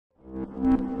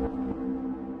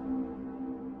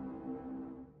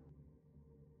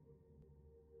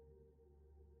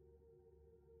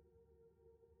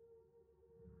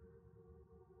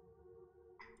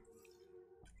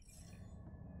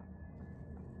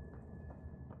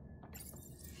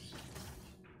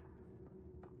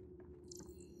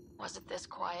Was it this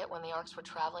quiet when the Arks were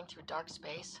traveling through dark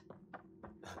space?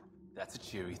 That's a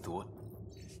cheery thought.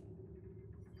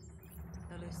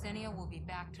 The Lucinia will be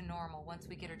back to normal once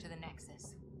we get her to the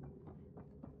Nexus.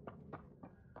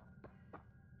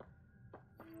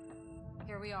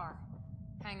 Here we are.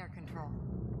 Hangar control.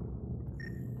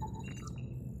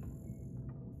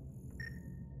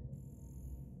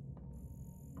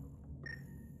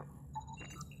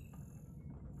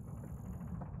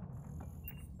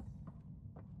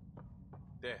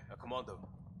 There, a commando.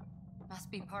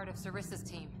 Must be part of Sarissa's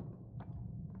team.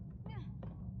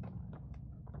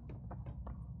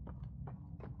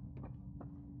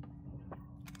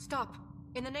 Stop!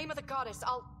 In the name of the goddess,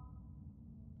 I'll...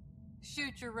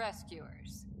 Shoot your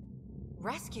rescuers.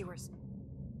 Rescuers?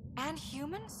 And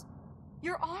humans?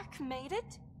 Your Ark made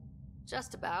it?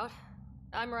 Just about.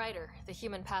 I'm Ryder, the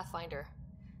human pathfinder.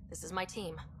 This is my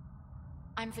team.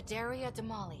 I'm Vidaria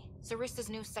Damali, Sarissa's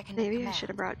new second in Maybe command. I should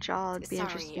have brought Jaw. It'd be Sorry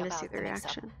interesting to see about the the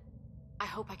mix-up. reaction. I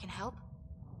hope I can help.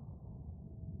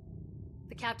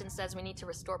 The captain says we need to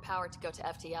restore power to go to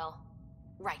FTL.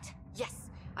 Right, yes.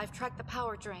 I've tracked the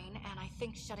power drain, and I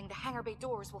think shutting the hangar bay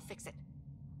doors will fix it.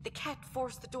 The Ket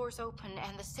forced the doors open,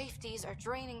 and the safeties are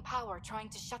draining power trying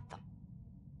to shut them.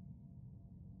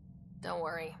 Don't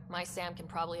worry, my Sam can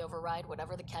probably override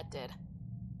whatever the Ket did.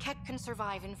 Ket can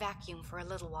survive in vacuum for a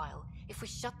little while. If we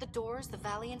shut the doors, the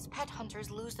Valiant's pet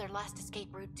hunters lose their last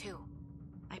escape route too.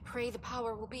 I pray the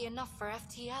power will be enough for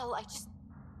FTL,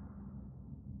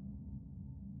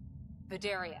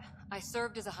 Vidaria, I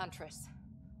served as a huntress.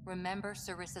 Remember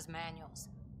Sarissa's manuals.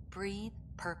 Breathe,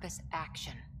 purpose,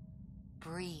 action.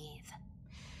 Breathe.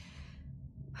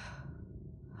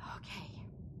 Okay.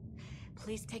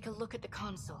 Please take a look at the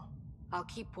console. I'll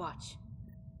keep watch.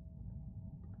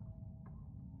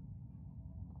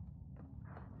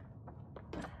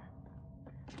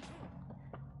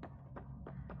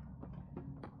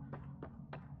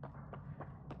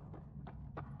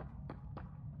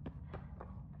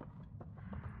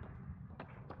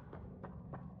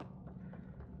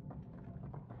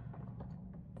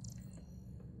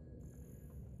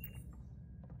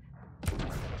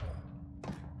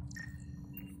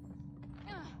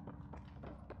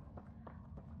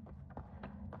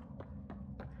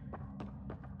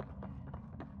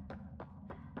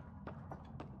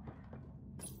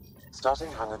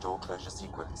 Starting hangar door closure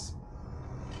sequence.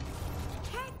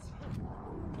 Kate!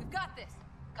 We've got this.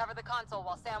 Cover the console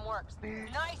while Sam works. Where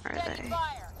Nice are steady they?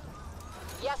 fire!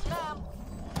 Yes, ma'am.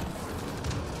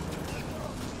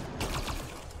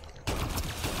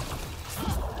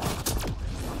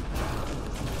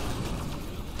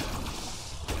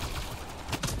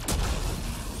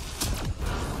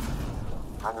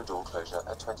 Hangar door closure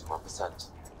at 21%.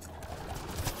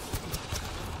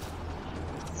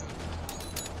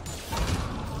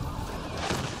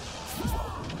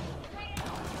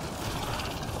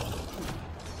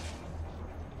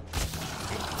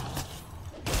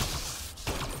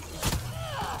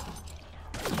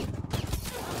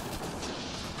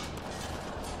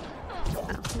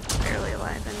 Oh, he's barely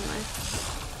alive anyway.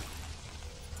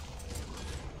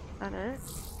 Is that it?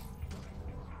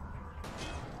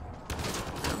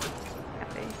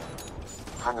 Happy.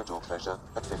 Hangar door closure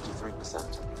at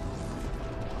 53%.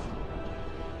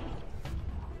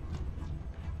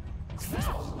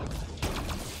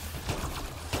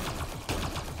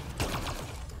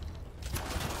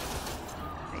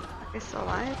 Wait, are they still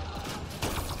alive?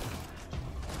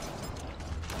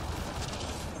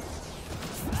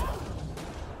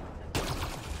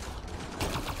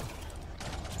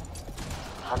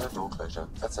 Hangar door closure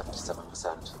at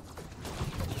 77%.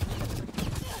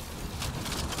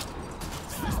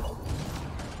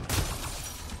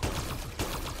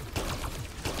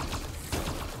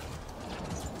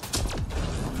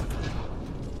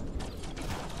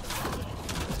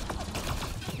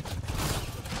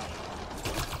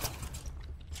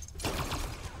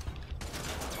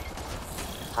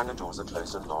 Hangar doors are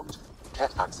closed and locked.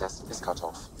 Ket access is cut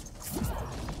off.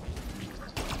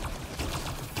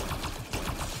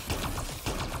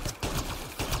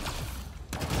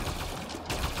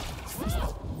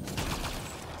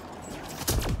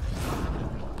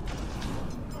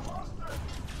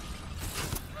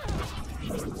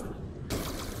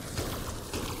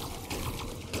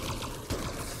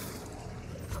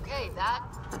 Okay, that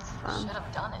That's fun. should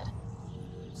have done it.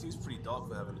 Seems pretty dark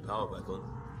for having the power back on.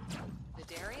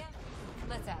 Vidaria?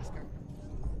 Let's ask her.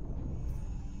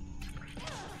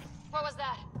 What was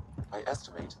that? I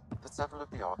estimate that several of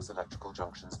the Ark's electrical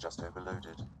junctions just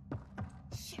overloaded.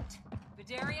 Shit.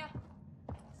 Vidaria?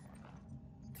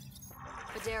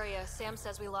 Vidaria, Sam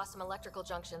says we lost some electrical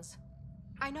junctions.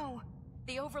 I know.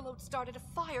 The overload started a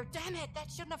fire. Damn it,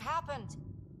 that shouldn't have happened.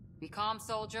 Be calm,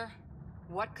 soldier.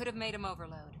 What could have made him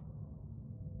overload?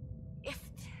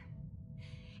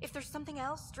 If there's something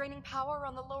else draining power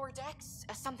on the lower decks,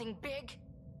 something big,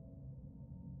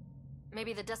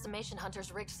 Maybe the decimation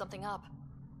hunters rigged something up.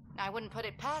 I wouldn't put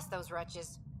it past those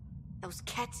wretches. Those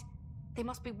Ket, they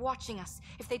must be watching us.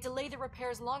 If they delay the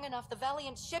repairs long enough, the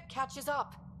Valiant ship catches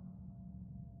up.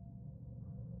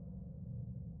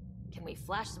 Can we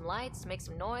flash some lights, make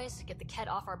some noise, get the Ket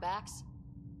off our backs?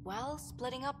 Well,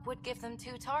 splitting up would give them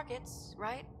 2 targets,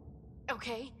 right?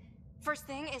 Okay. First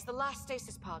thing is the last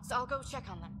stasis pods. I'll go check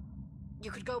on them. You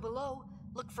could go below,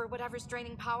 look for whatever's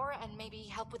draining power, and maybe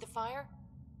help with the fire.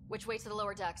 Which way to the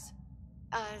lower decks?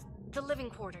 The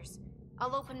living quarters.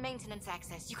 I'll open maintenance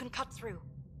access. You can cut through.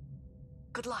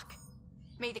 Good luck.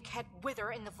 May the Ket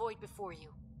wither in the void before you.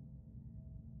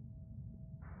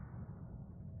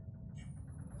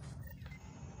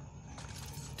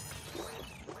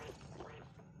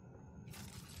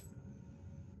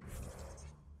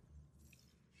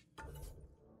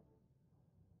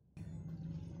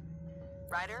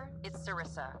 Ryder, it's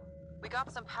Sarissa. We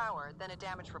got some power, then a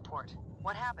damage report.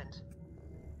 What happened?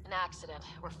 An accident.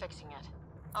 We're fixing it.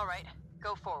 All right,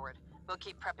 go forward. We'll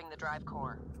keep prepping the drive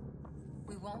core.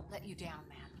 We won't let you down,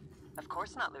 man. Of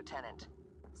course not, Lieutenant.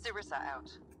 Sarissa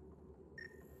out.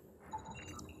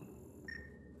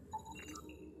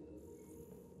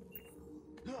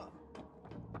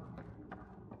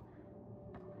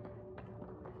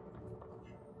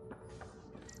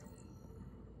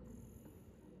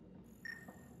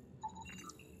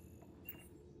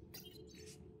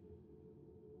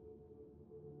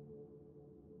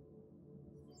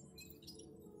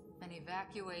 An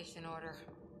evacuation order.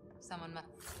 Someone must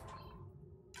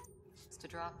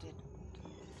have dropped it.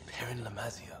 Perrin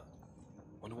Lamazia.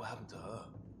 Wonder what happened to her.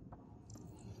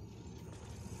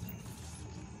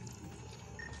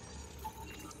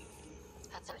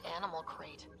 That's an animal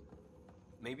crate.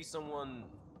 Maybe someone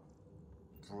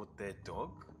brought their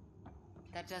dog?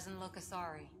 That doesn't look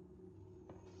Asari.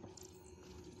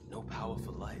 No power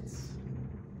for lights.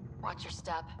 Watch your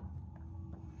step.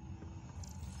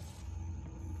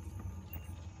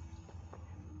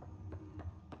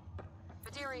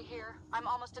 Vadiri here. I'm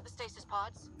almost at the stasis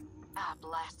pods. Ah,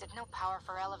 blasted. No power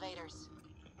for elevators.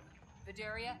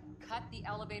 Vidaria, cut the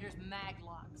elevator's mag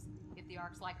locks. If the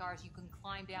ark's like ours, you can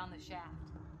climb down the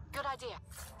shaft. Good idea.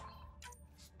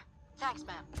 Thanks,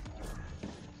 ma'am.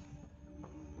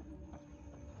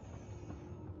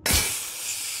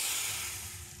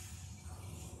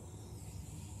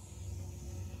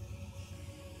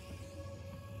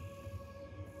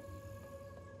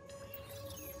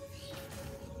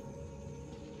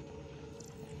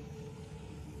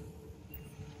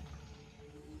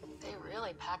 They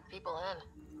really packed people in.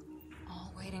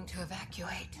 All waiting to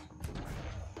evacuate.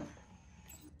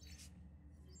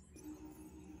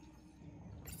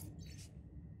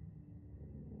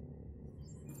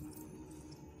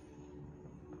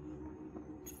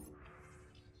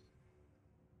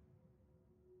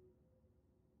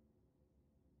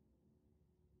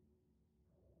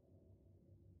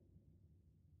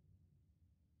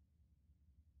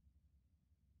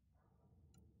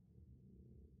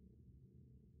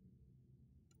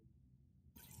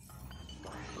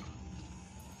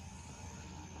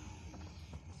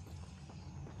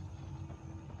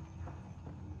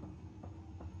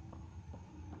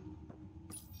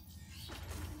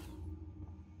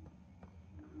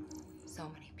 So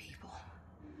many people,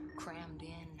 crammed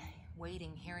in,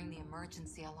 waiting, hearing the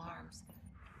emergency alarms.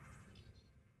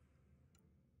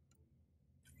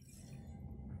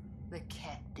 The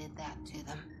Ket did that to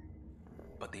them.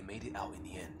 But they made it out in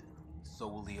the end. So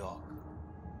will the Ark.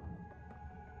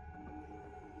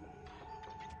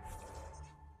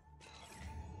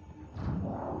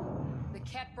 The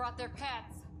Ket brought their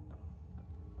pets.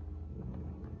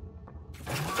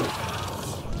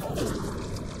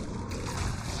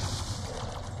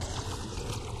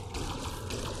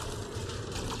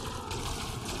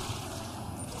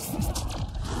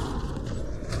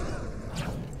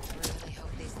 Really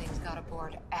hope these things got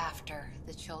aboard after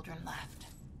the children left.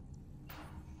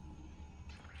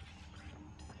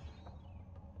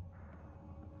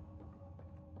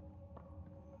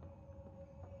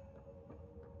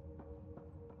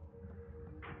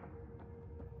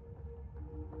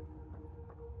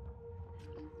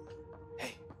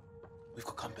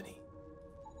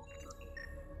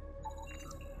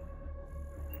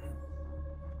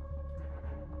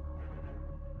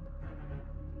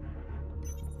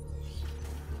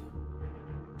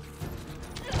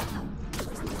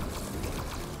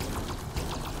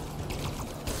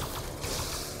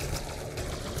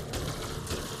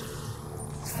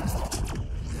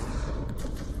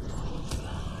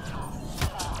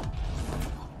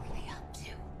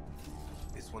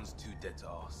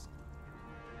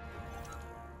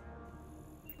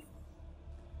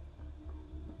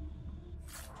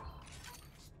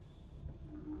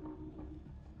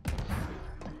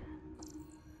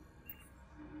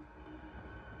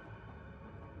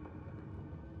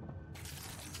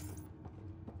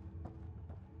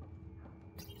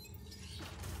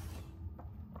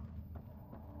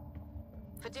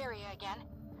 Vidaria again.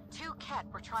 2 Ket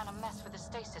were trying to mess with the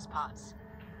stasis pods.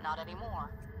 Not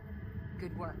anymore.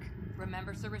 Good work.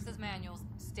 Remember Sarissa's manuals.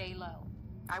 Stay low.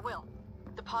 I will.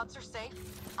 The pods are safe.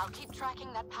 I'll keep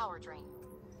tracking that power drain.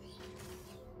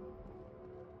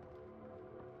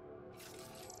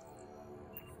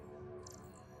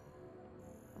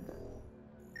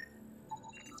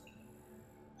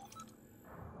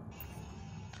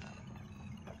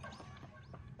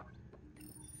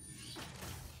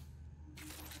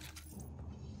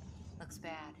 Looks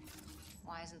bad.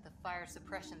 Why isn't the fire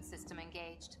suppression system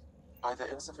engaged? Either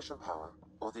insufficient power,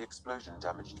 or the explosion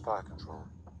damaged fire control.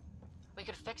 We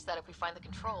could fix that if we find the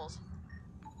controls.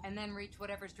 And then reach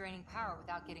whatever's draining power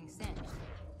without getting singed.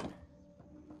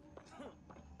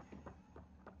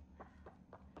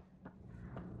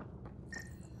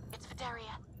 It's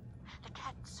Vidaria. The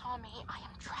Ket saw me. I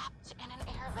am trapped in an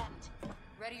air vent.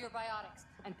 Ready your biotics,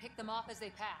 and pick them off as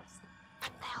they pass. But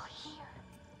they'll hear.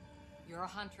 You're a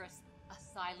huntress, a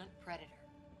silent predator.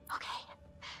 Okay.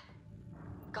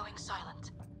 Going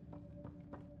silent.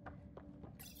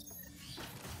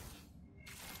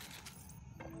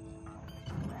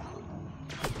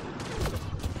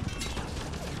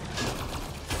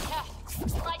 Yeah,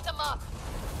 light them up!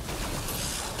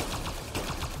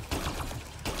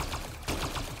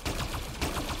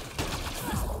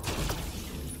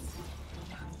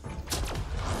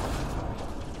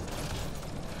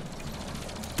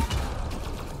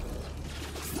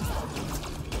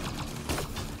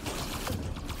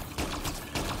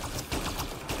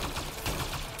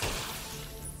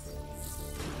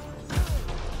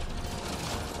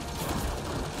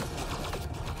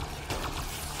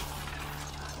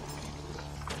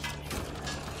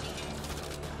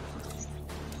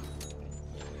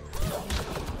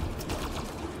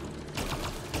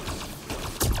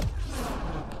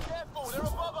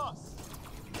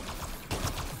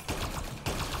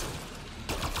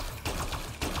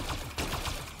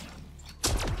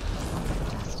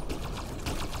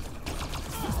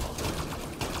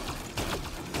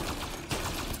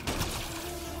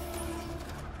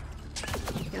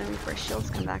 Before shields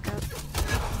come back up.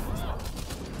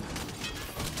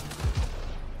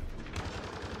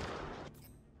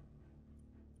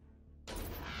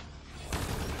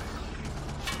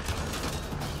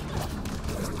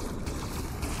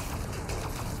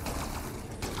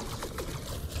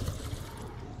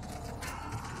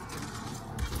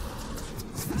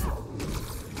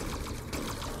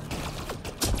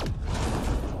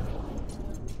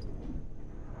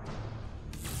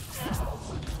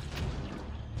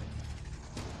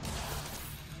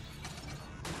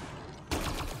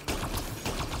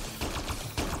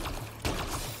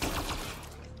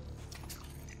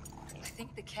 I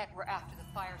think the Ket were after the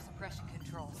fire suppression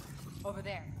controls. Over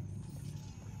there.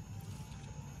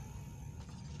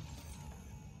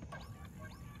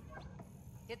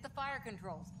 Hit the fire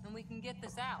controls, and we can get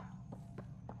this out.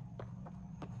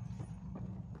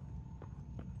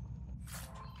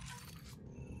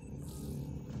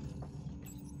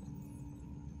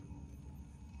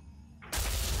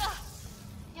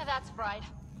 Yeah, that's fried.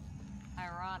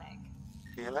 Ironic.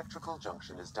 The electrical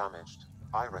junction is damaged.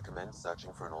 I recommend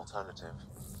searching for an alternative.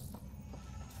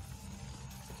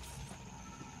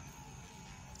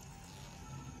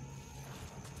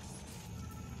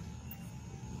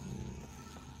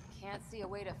 Can't see a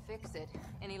way to fix it.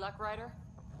 Any luck, Ryder?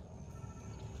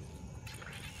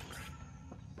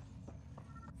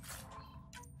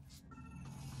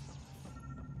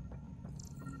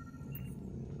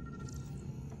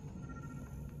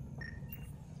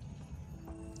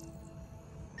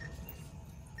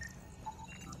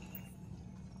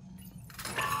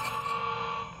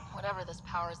 Whatever this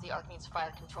powers, the Ark needs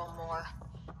fire control more.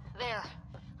 There.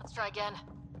 Let's try again.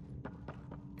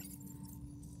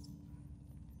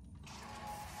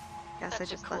 Guess That I should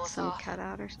just cool let us some off. cut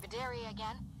out or something. Vidaria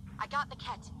again. I got the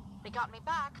Ket. They got me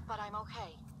back, but I'm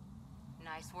okay.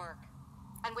 Nice work.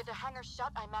 And with the hangar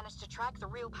shut, I managed to track the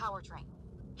real power drain.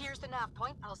 Here's the nav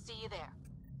point. I'll see you there.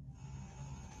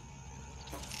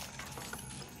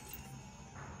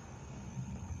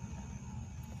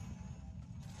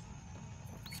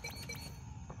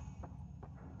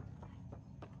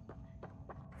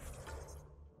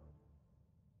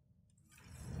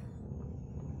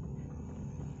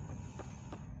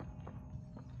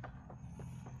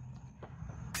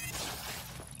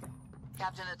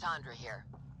 Captain Atandra here.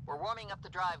 We're warming up the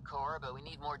drive core, but we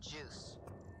need more juice.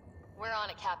 We're on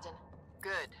it, Captain.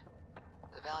 Good.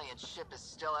 The Valiant ship is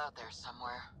still out there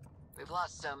somewhere. We've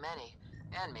lost so many,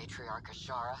 and Matriarch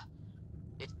Ashara.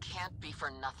 It can't be for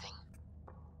nothing.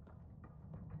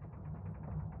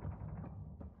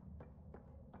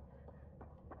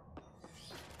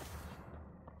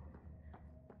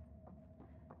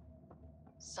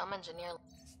 Some engineer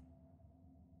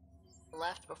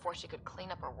left before she could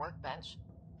clean up her workbench.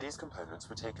 These components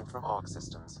were taken from Arc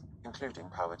systems, including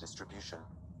power distribution.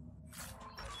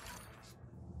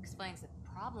 Explains the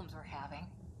problems we're having.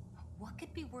 What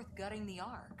could be worth gutting the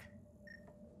Ark?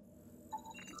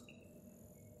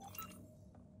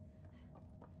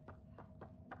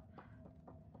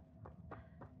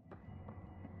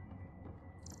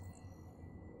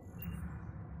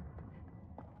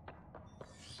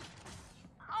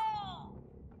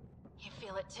 You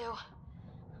feel it too?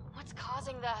 What's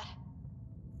causing that?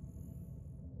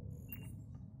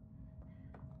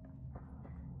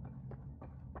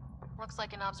 Looks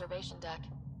like an observation deck.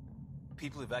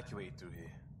 People evacuated through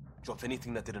here. Dropped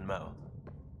anything that didn't matter.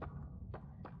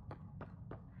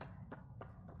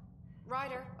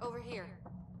 Ryder, over here.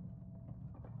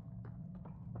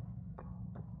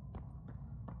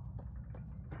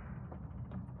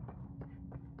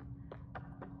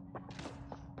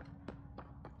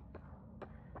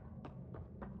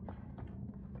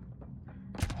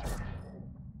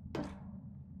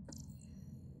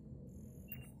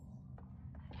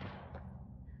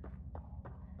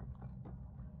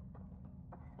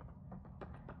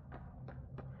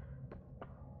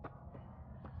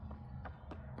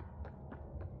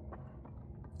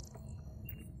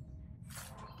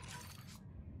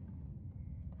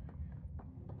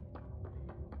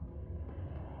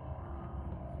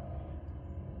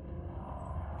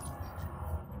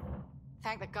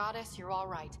 Thank the goddess, you're all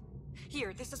right.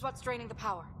 Here, this is what's draining the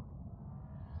power.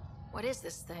 What is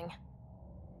this thing?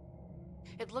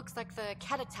 It looks like the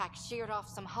Ket attack sheared off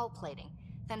some hull plating.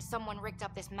 Then someone rigged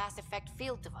up this Mass Effect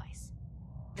field device.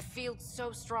 The field's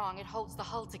so strong, it holds the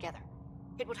hull together.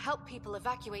 It would help people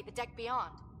evacuate the deck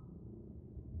beyond.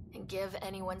 And give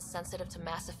anyone sensitive to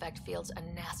Mass Effect fields a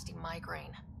nasty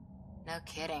migraine. No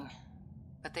kidding.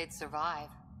 But they'd survive.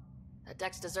 That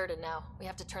deck's deserted now. We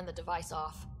have to turn the device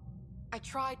off. I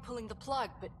tried pulling the plug,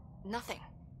 but nothing.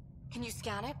 Can you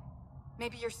scan it?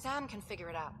 Maybe your Sam can figure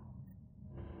it out.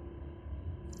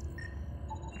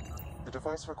 The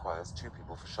device requires 2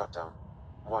 people for shutdown,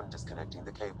 one disconnecting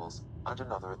the cables, and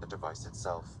another at the device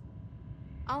itself.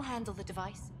 I'll handle the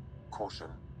device.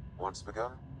 Caution. Once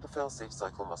begun, the failsafe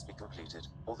cycle must be completed,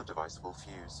 or the device will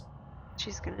fuse.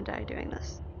 She's gonna die doing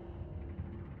this.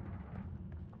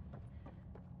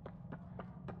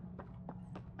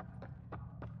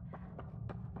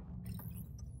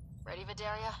 Ready,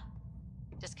 Vidaria?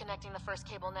 Disconnecting the first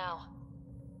cable now.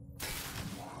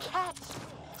 Catch!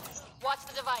 Watch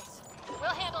the device. We'll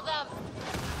handle them.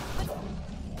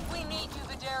 We need you,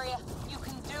 Vidaria. You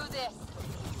can do this.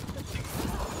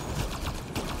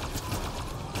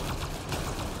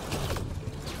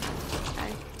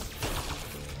 Okay.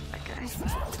 That guy.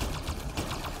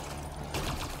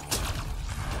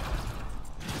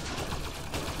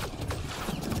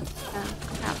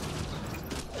 Crap.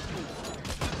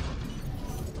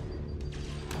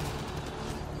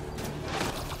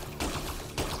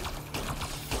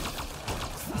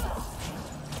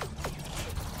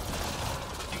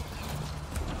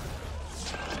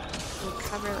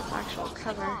 Cover with actual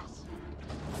cover.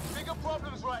 Bigger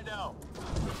problems right now.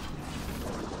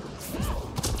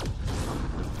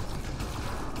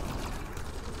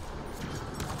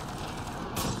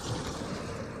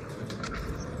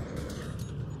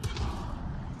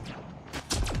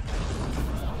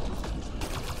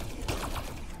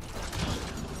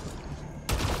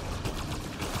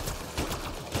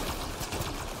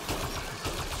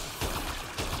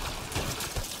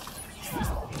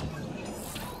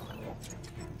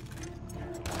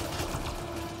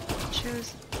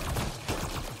 Shows.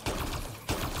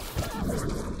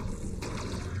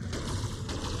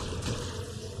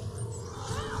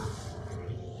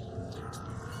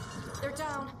 They're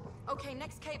down. Okay,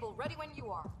 next cable, ready when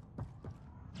you are.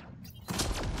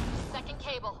 Second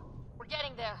cable. We're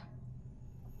getting there.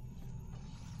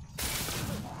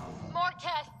 More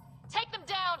Ket! Take them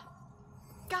down!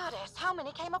 Goddess, how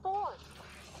many came aboard?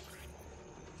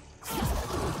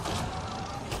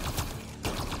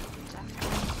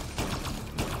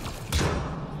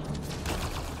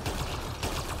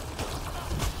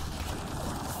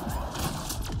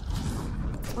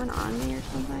 One on me or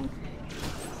something?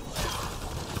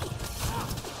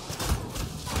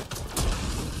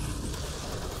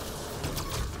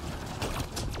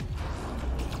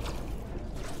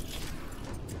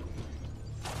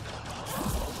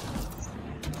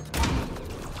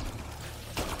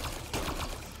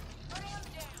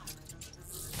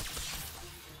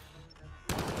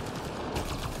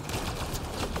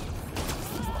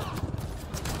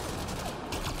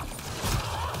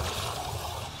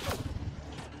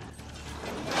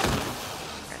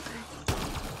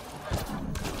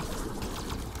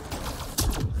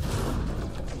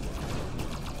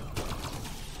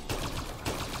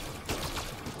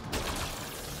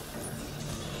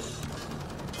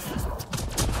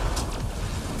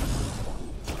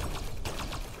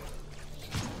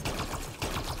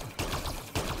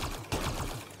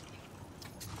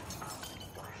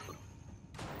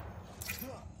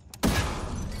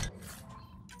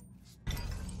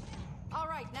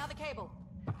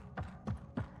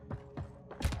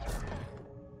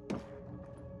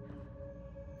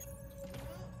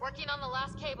 Working on the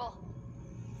last cable.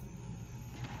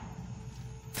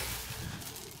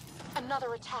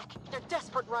 Another attack. They're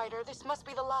desperate, Ryder. This must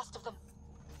be the last of them.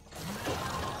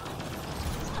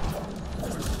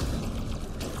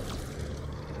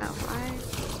 Oh, why?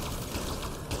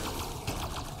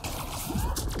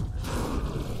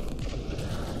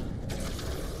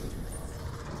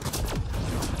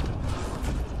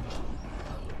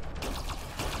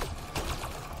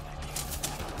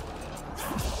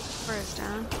 Is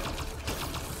down.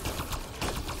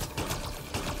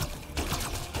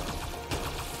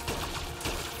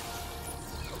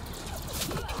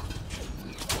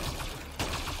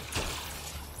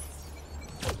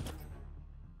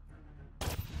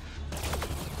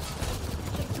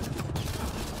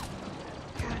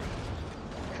 God,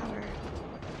 cover.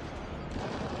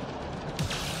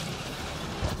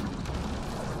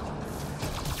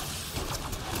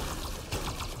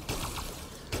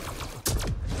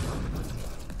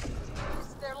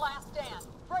 Their last stand.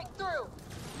 Break through.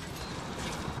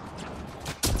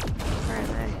 Where are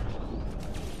they?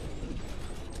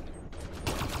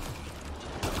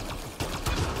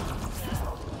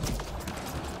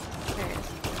 There he is.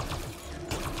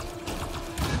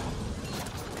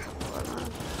 Couple of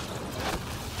them.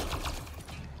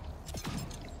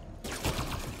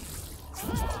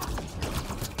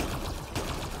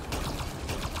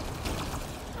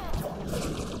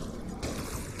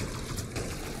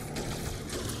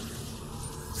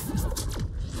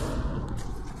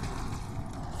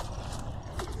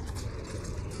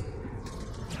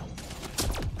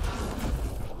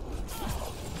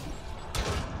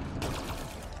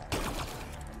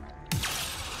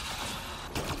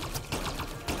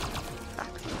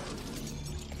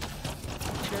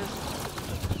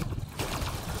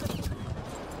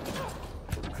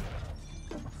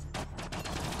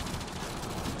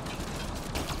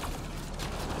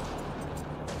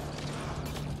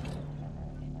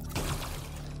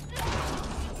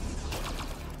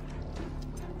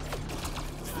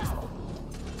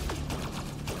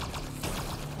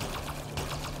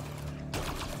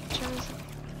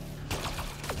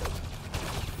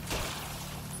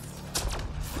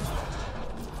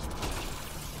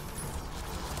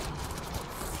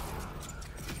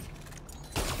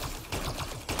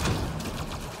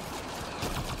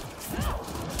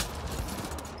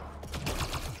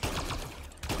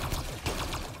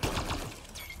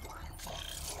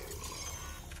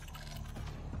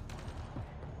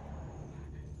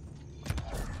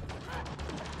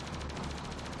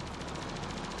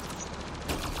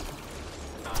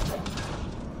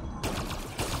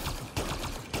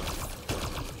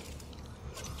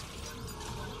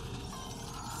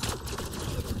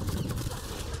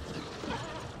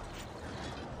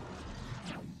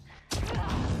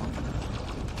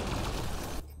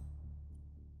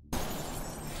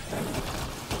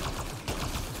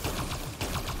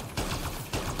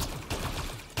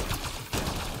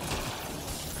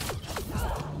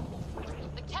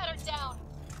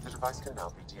 device can now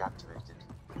be deactivated.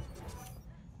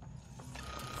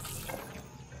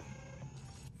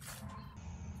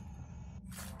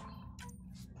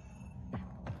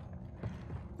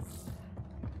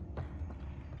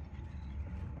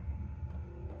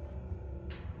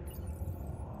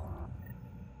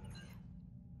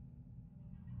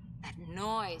 That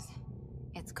noise.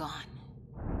 It's gone.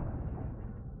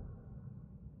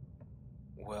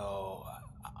 Well,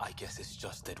 I guess it's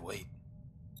just dead weight.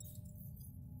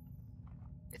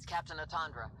 It's Captain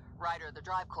Atandra. Ryder, the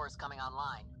drive core's coming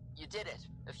online. You did it.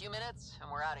 A few minutes,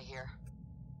 and we're out of here.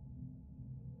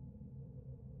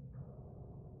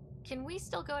 Can we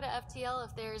still go to FTL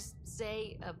if there's,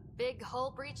 say, a big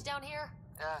hull breach down here?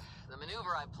 The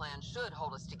maneuver I planned should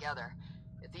hold us together.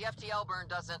 If the FTL burn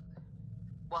doesn't,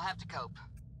 we'll have to cope.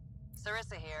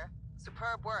 Sarissa here.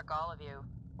 Superb work, all of you.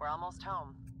 We're almost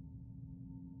home.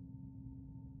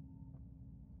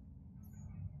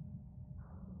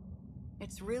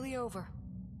 It's really over.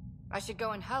 I should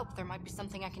go and help. There might be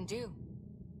something I can do.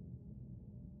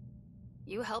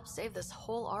 You helped save this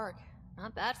whole arc.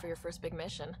 Not bad for your first big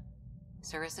mission.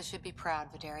 Sarissa should be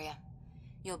proud, Vidaria.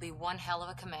 You'll be one hell of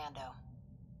a commando.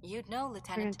 You'd know, We're gonna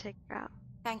Lieutenant. take her out.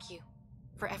 Thank you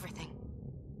for everything.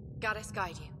 Goddess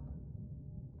guide you.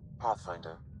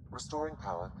 Pathfinder, restoring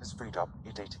power has freed up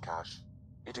a data cache.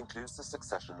 It includes the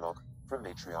succession log from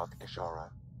Matriarch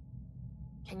Ishara.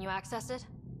 Can you access it?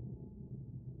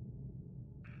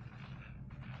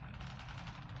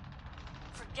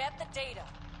 Forget the data.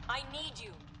 I need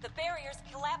you. The barrier's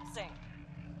collapsing.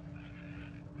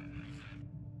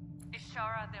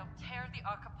 Ishara, they'll tear the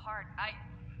Ark apart.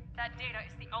 That data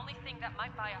is the only thing that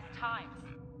might buy us time.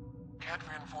 Cat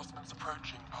reinforcements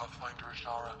approaching, Pathfinder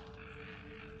Ashara.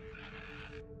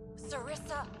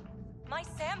 Sarissa, my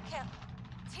Samkin,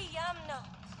 Tiamna,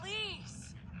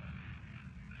 please.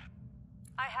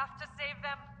 I have to save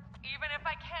them, even if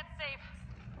I can't save.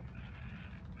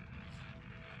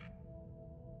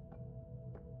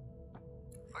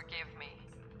 Forgive me.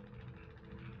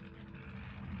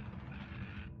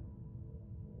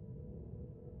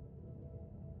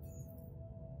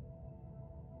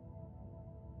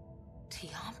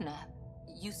 Tiamna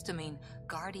used to mean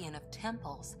guardian of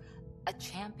temples, a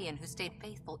champion who stayed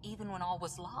faithful even when all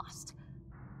was lost.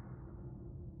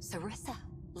 Sarissa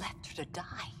left her to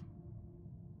die.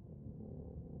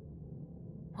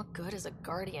 What good is a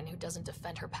guardian who doesn't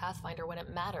defend her Pathfinder when it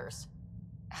matters?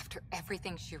 After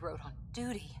everything she wrote on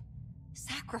duty,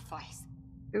 sacrifice.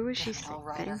 Who was she Damn it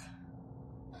all, saving? Ryder.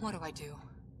 What do I do?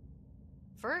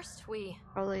 First, we...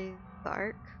 Probably the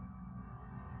Ark.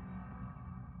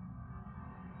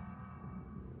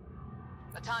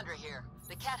 Latondra here.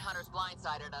 The cat hunters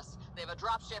blindsided us. They have a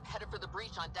dropship headed for the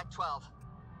breach on Deck 12.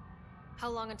 How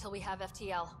long until we have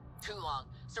FTL? Too long.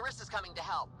 Sarissa's coming to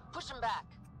help. Push him back.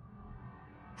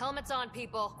 Helmets on,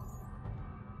 people.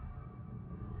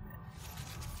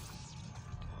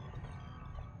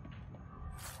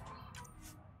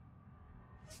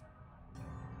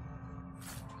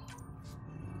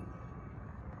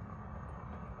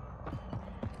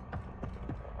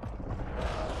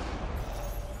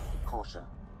 Caution.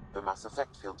 The mass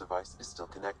effect field device is still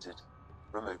connected.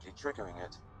 Remotely triggering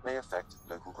it may affect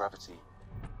local gravity.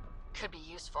 Could be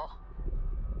useful.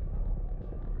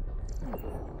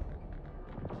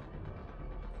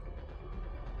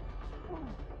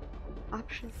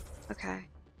 Option. Okay.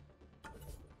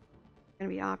 Gonna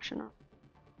be optional.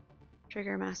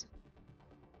 Trigger massive.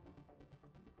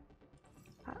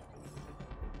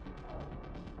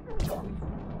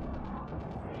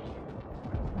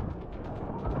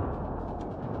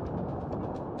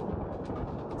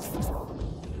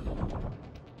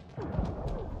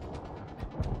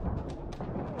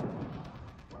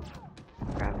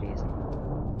 Gravity is.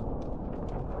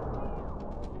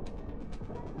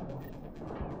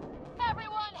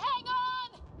 Everyone, hang on!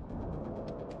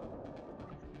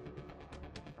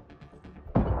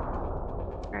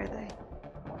 Where are they?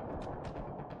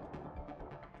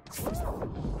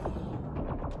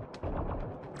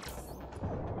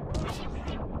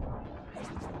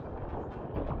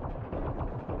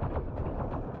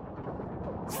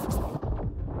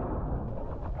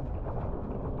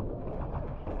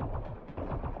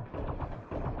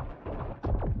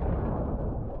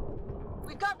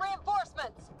 We've got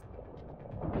reinforcements!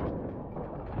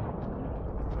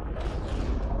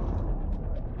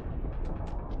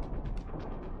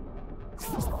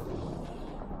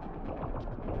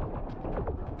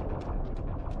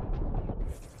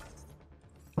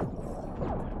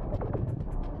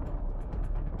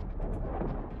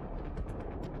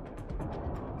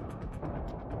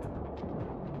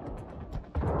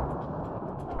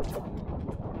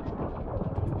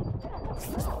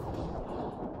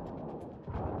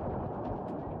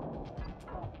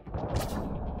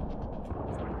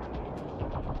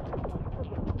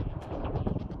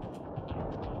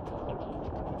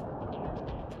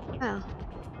 Oh.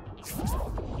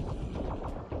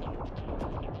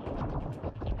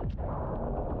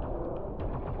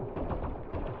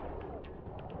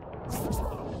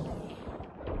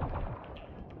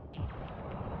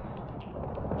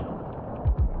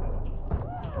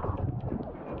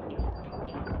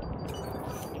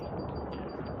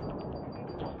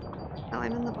 Oh,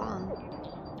 I'm in the bomb.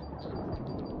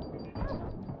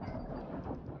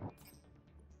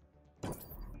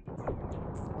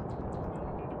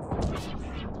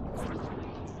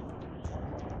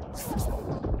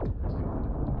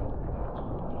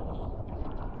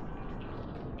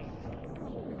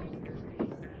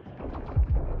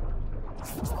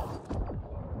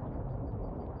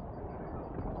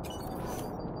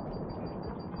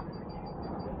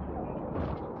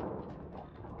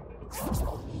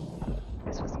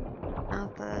 This was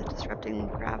not the disrupting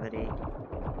gravity.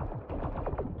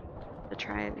 To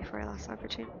try it before I lost the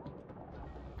opportunity.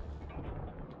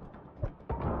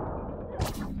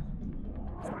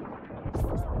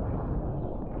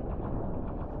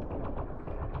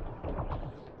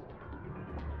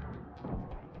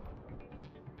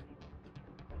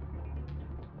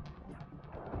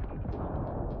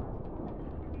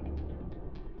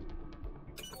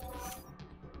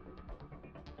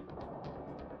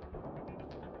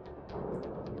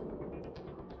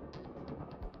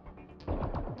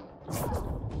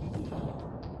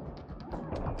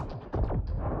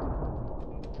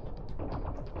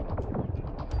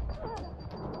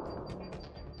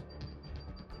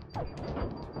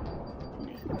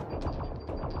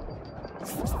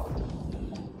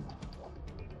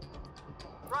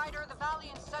 Ryder, the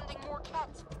Valiant's sending more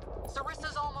Ket.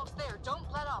 Sarissa's almost there. Don't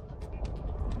let up.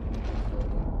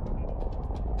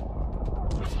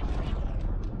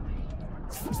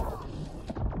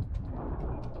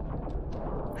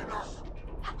 Enough!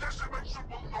 The decimation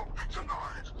will not be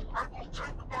denied! I will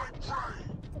take my prey!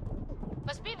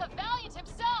 Must be the Valiant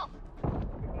himself!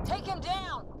 Take him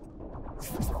down!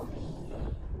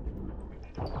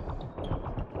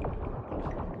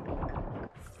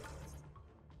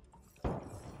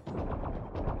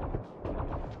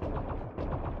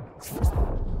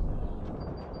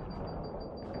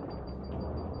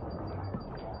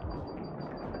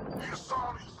 The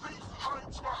Asari thief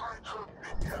hides behind her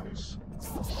minions.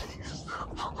 She is their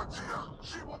puppeteer.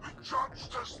 She will be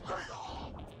judged as they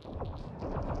are.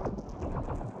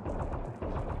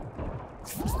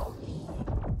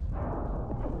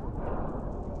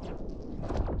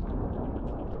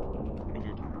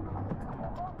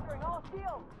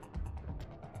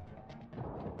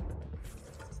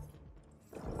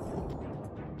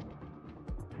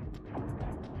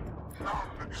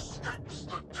 None escapes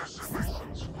the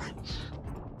decimation's reach.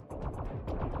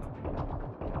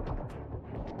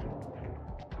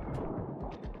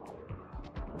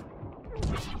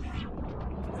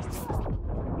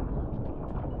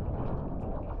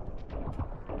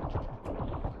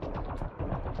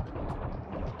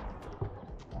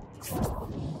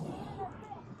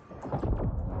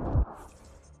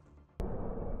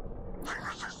 They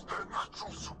resist their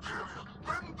natural superior.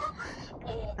 Bend the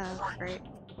knee or Oh, fight. great.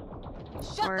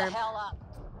 Shut the Orb. hell up!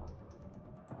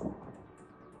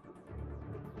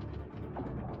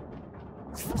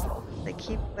 The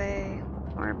keep away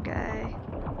orb guy.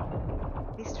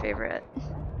 Least favorite.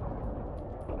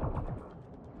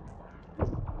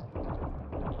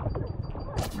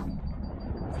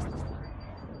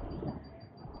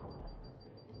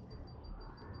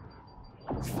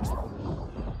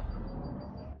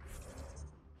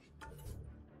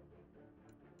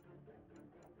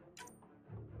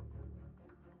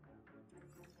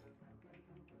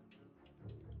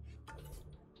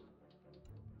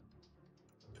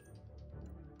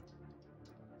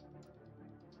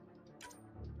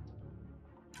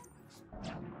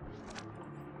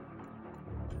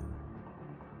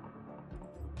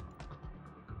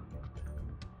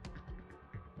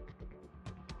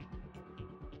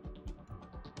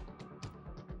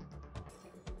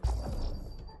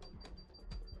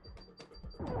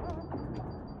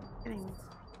 Getting...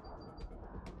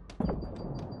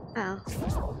 Oh.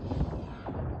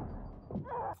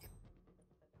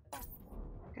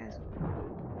 Guys.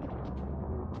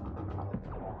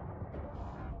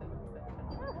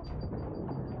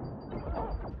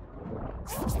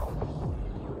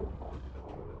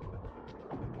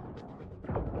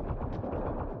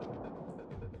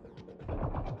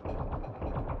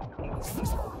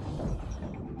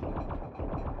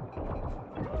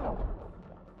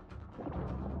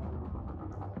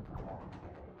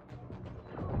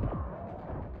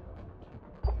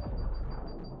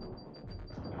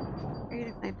 Afraid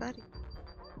of my buddy.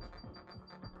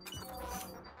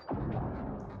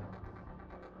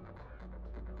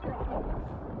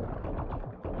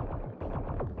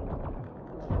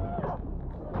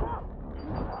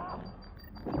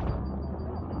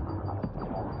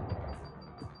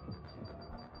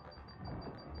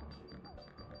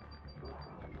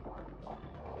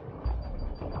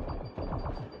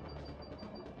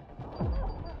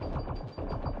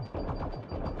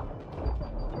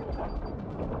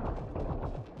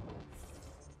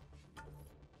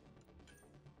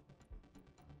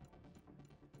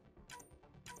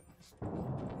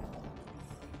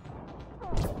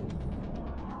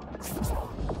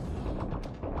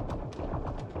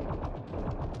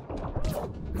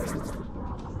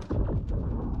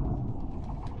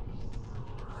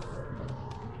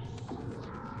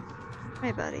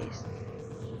 My buddies.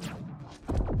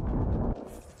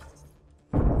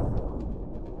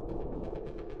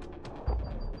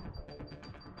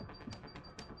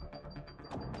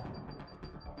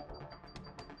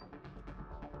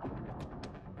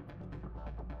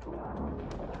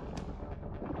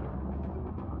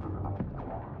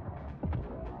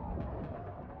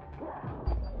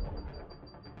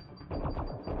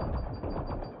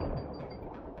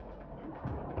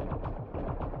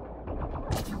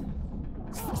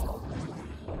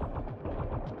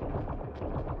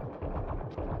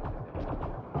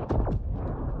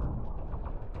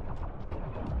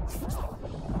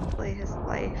 Hopefully his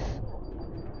life,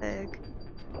 the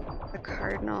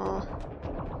cardinal,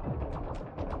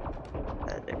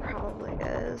 but it probably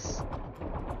is.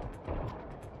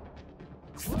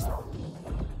 I'm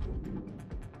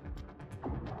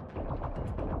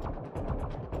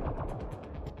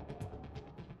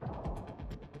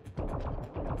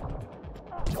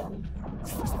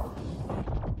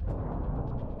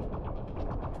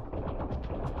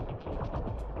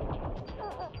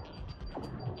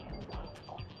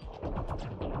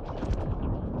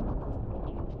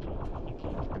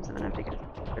gonna have to get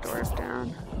the door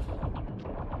down.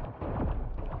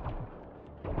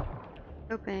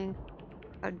 Hoping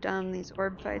how dumb these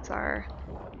orb fights are.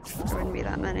 There wouldn't be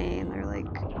that many, and they're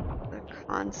like the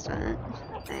constant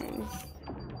thing.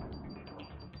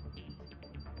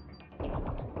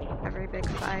 Every big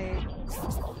fight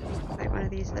one of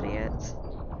these idiots.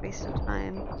 Waste of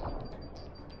time.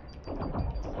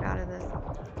 Get out of this.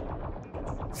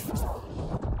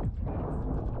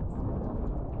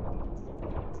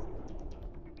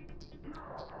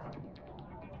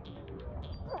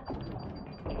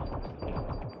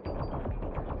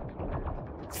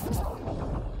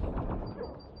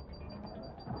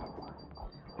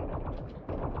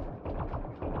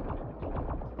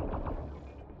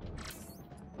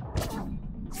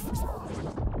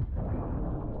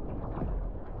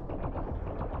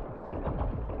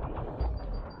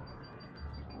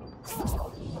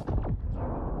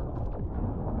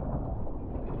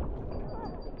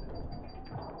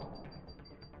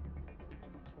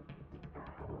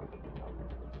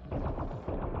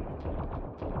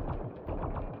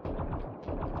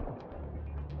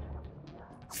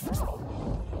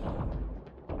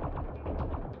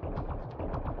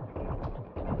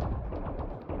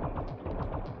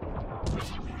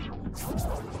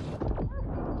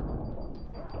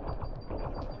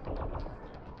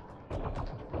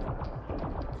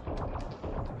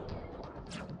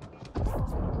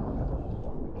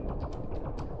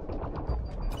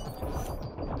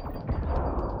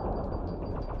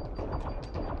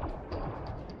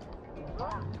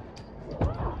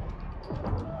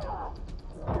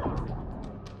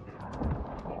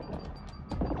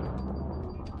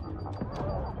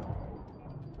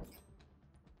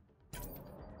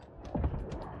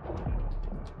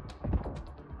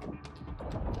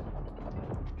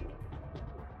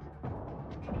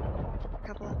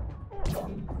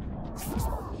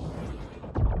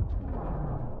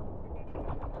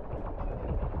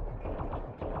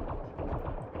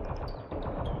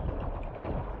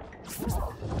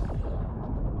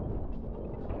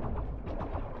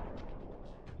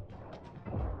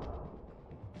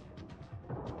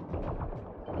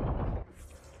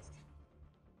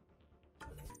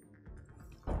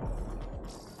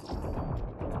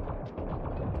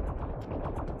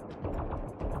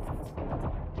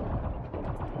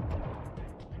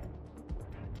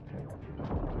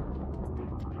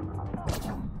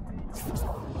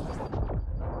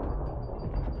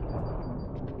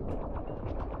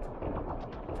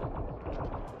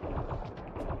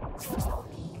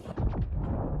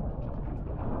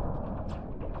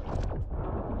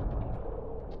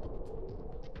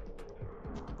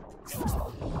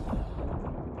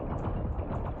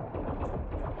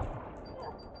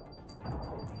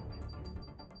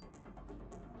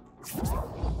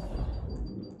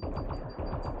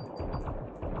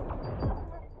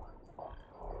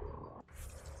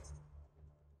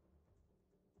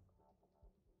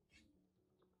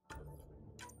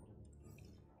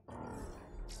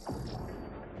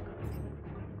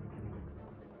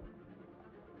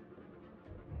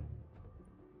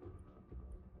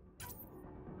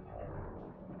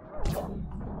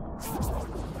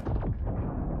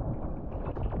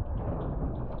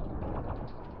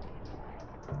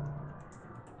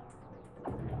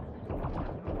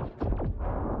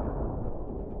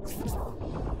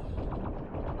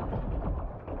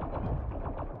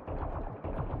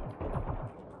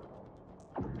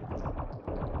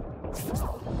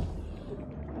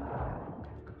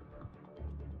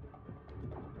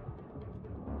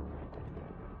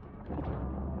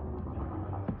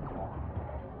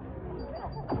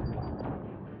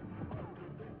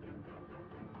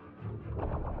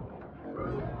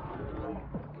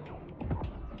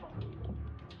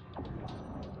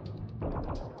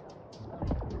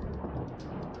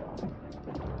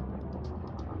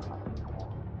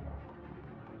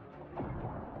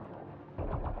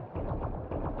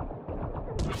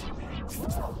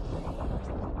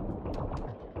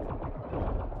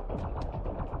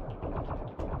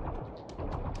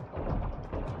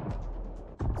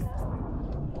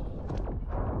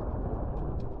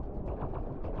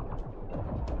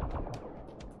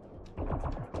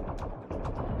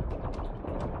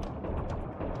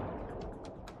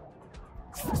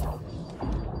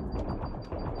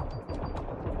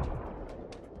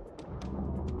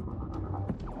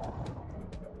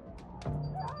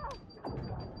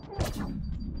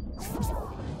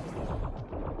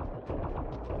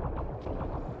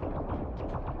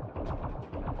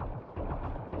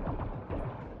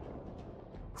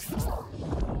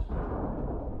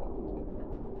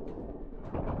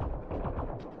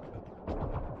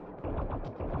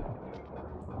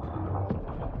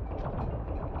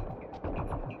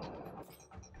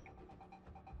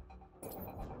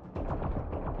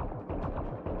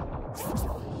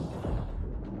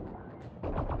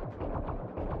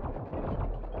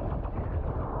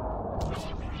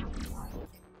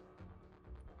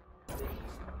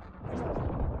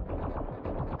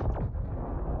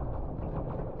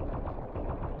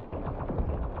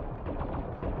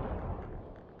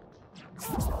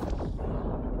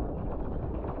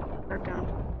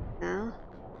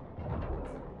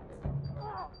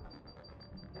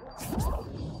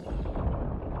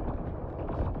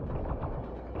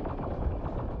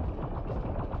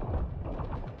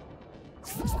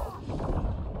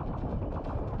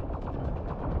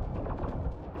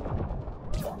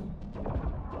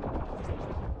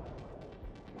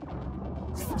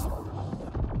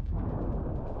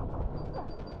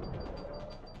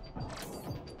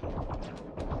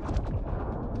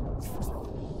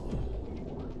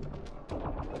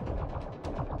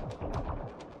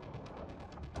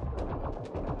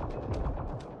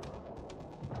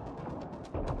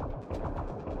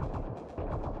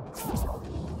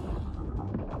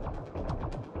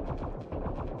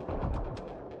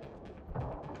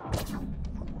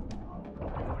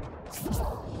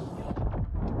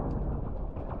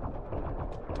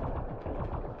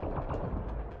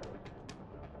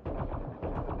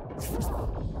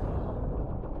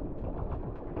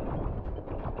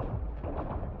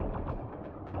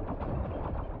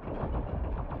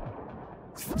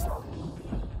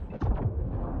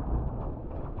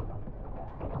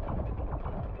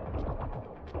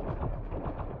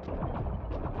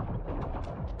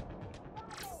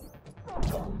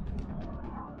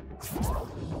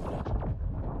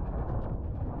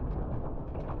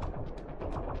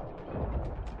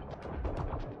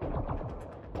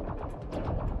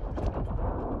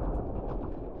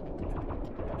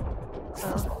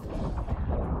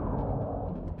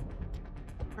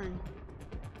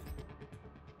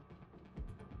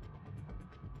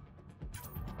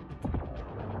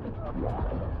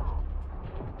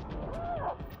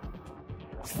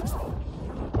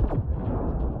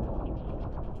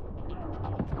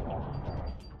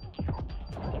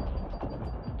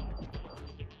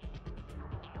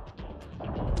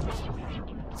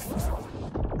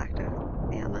 Active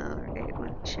ammo, right?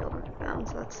 When shield was found,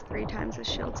 so that's 3 times his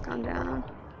shield's gone down.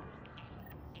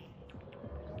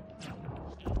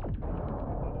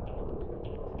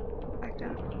 Back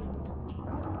down.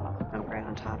 Jump right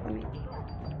on top of me.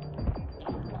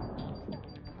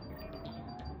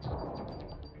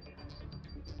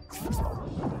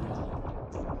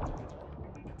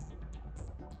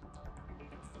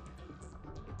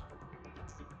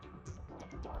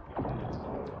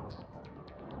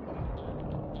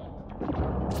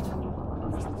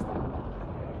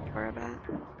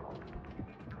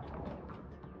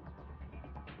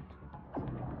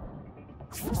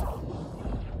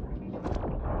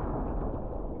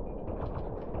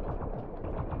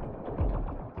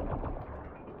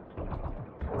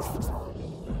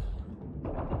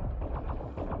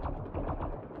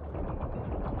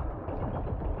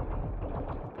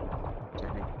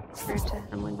 Through to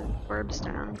him when the orb's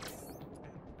down.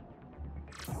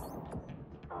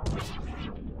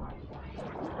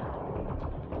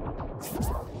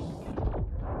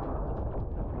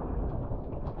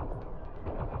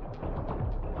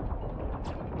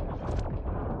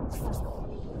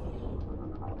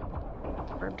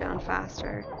 Orb down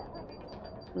faster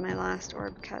than my last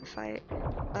orb cut fight,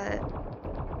 but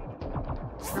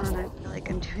I feel like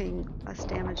I'm doing less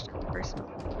damage to the personal.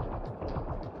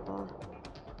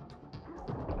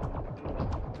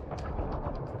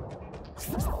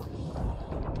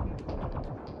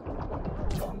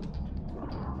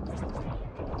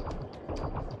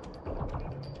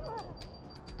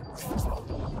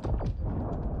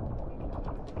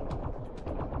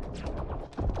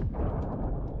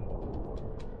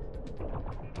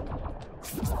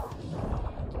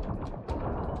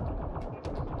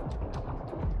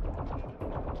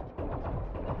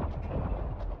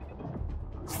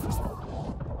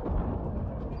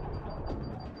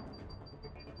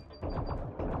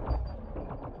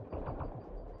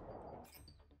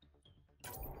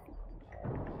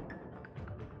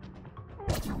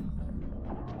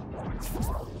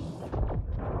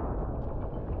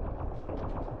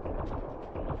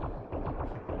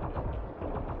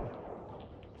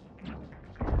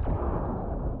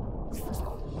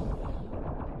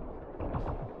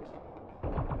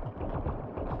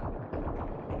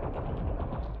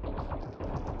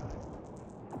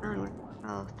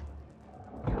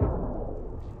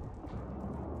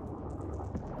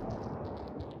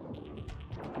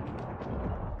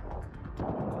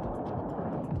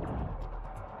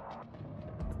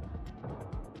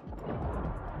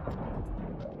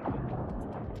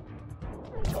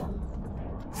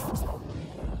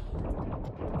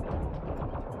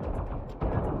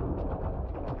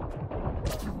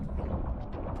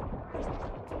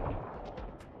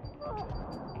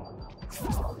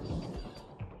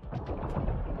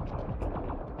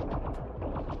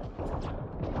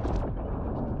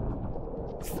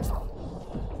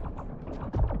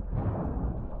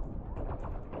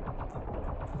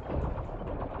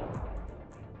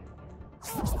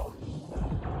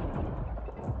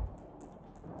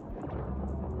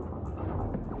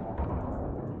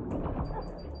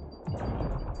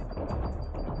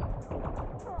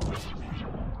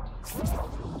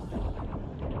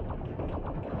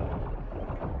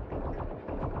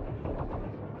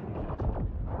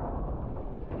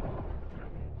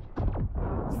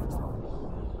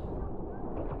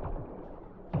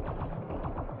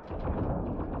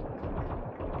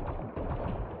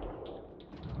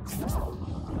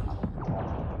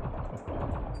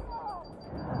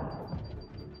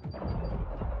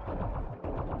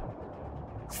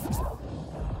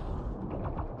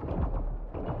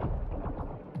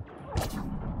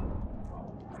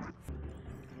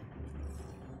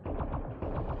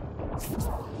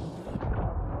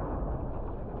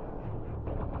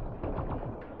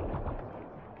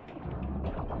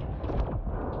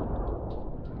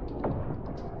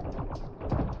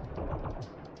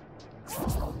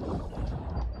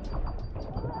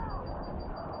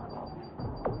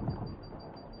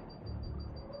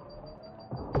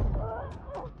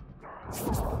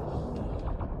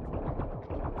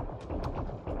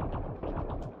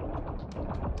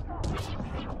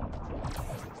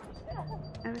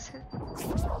 I was hit.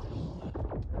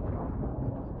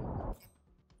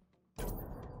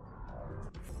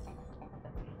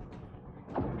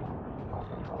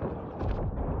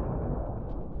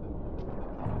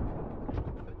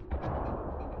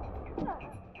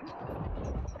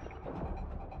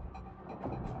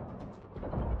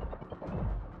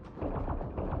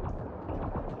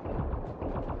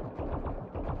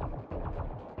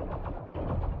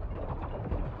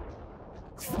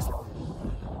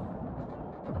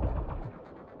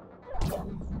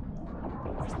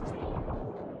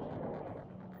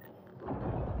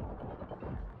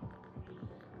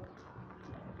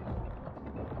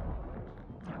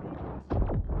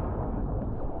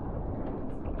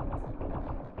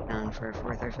 Down for a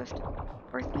fourth or fifth.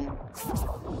 Fourth maybe?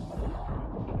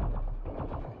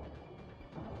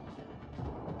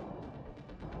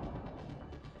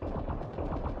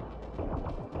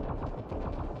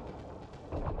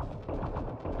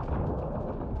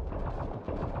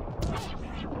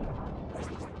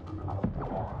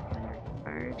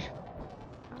 Charge.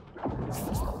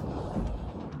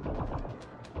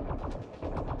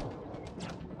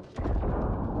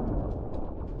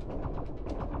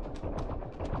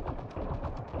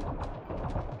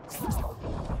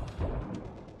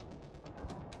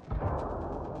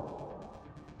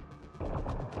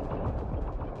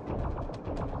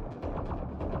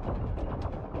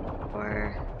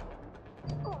 Or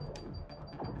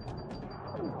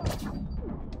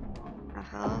half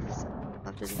health, so I'll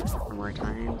have to do it 4 more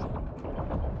times.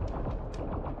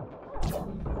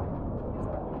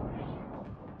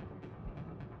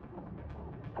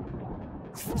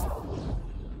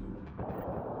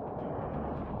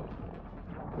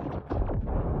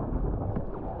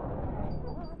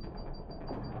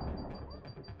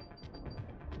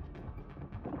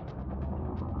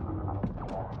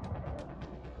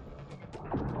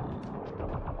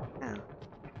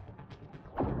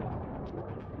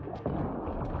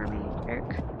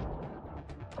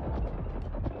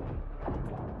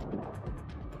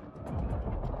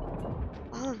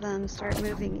 All of them start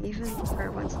moving even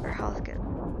more once their health gets.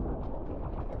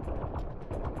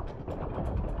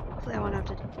 Hopefully I won't have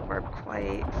to orb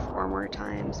quite 4 more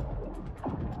times.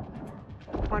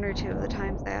 1 or 2 of the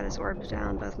times I had his orbs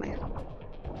down, both my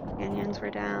companions were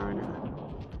down.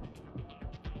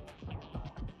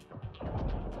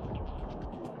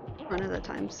 One of the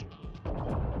times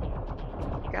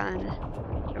gun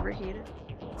overheated.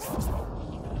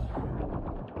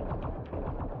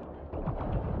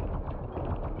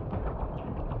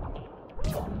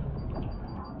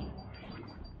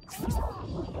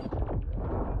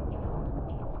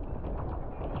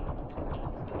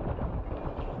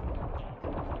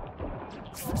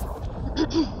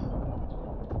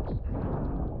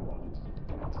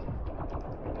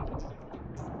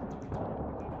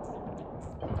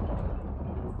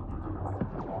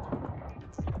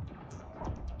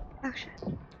 Oh shit.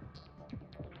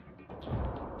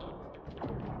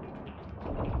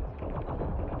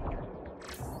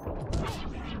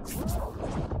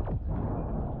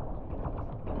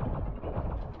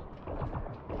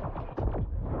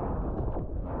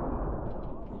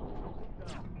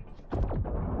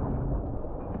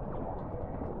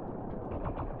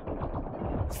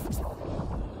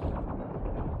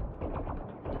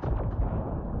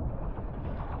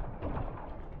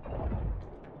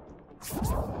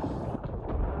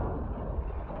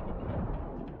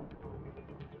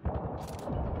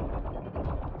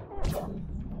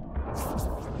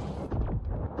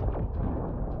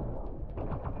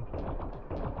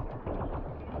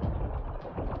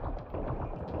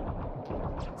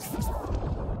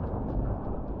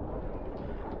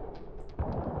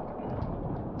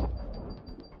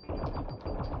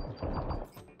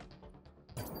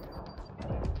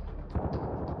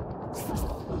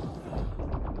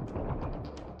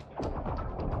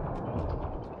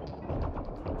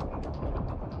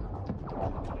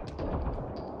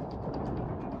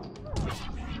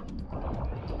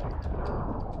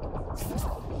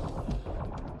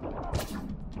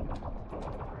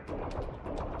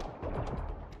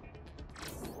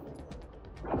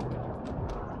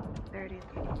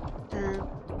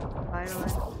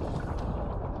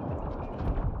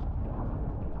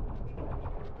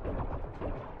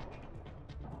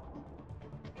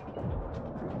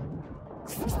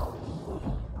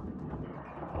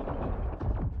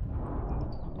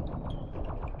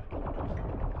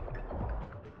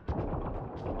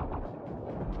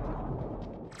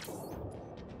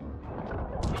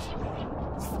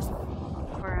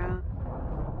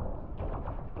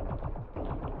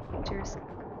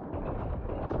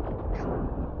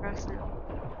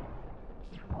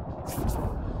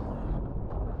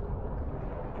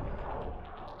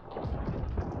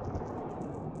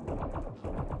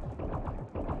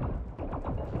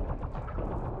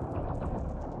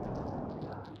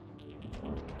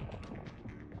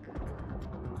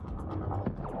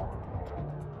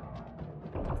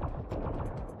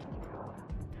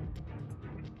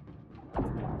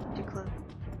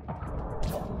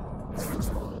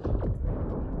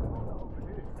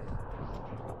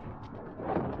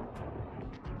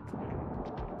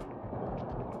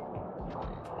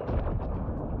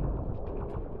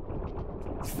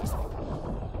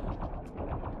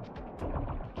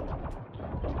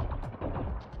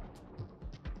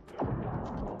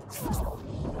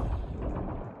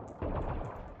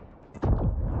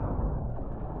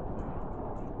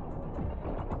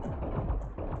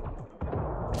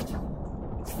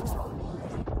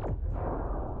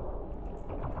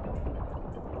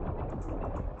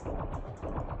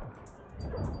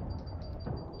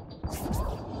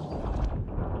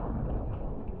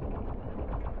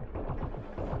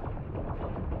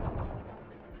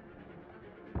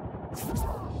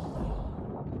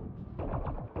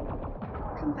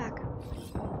 Come back.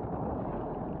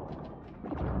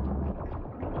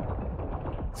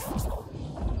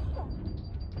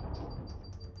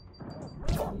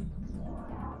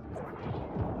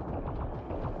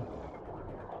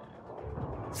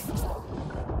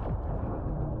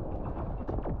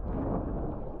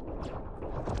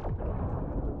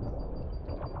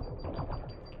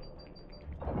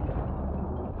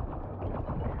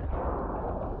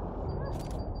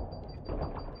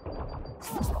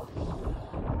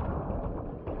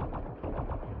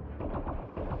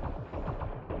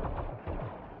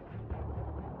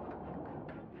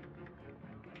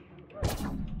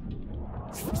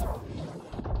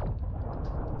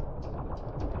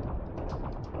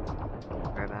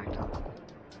 We're back to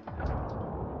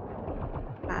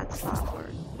bad software.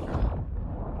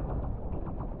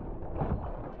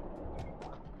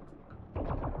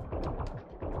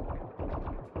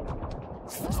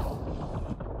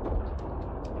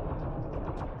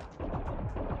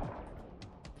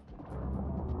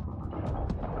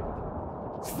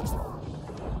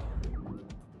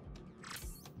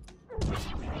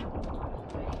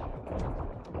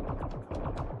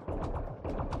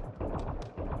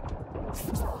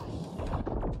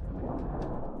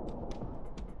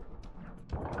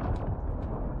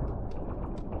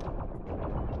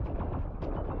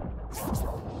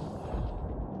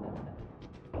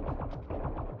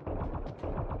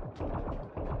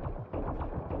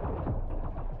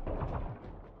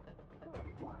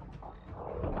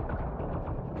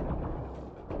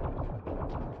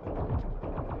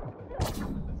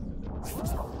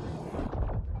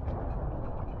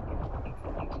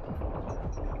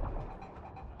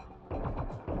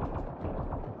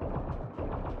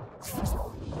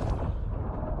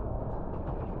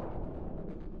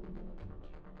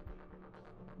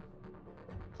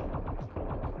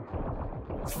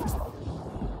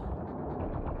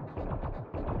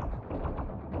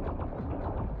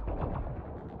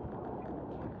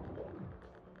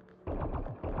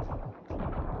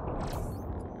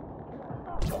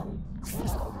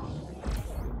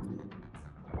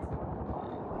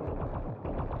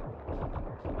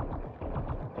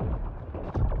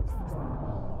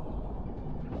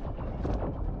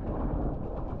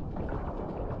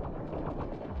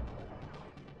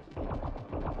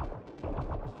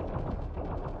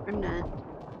 Remnant.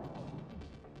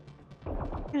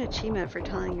 An achievement for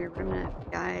telling your remnant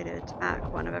guy to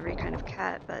attack one of every kind of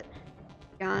cat, but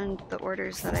beyond the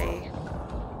orders that I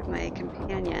give my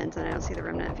companions, and I don't see the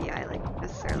remnant VI like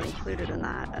necessarily included in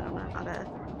that. I don't know how to.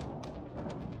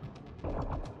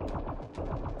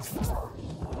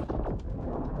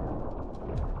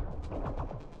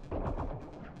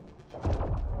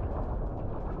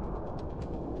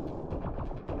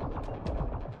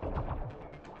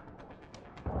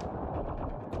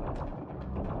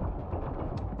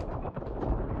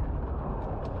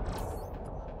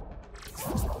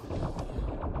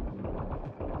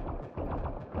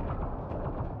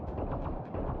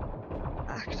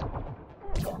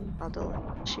 I'll delay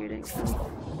shooting him.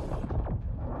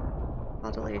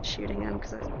 I'll delay shooting him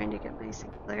because I was trying to get my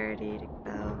singularity to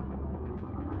go.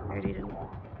 Singularity didn't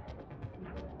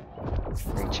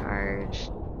recharge.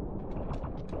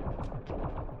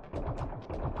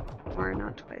 Or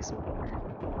not twice more.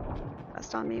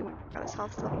 Rest on me when I got his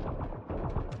health still.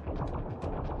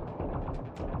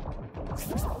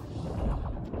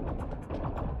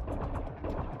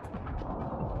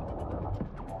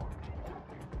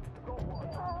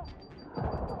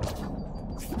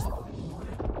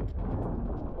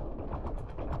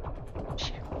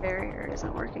 Barrier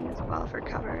isn't working as well for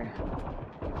cover.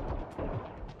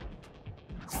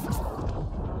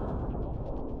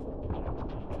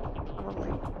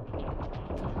 Probably.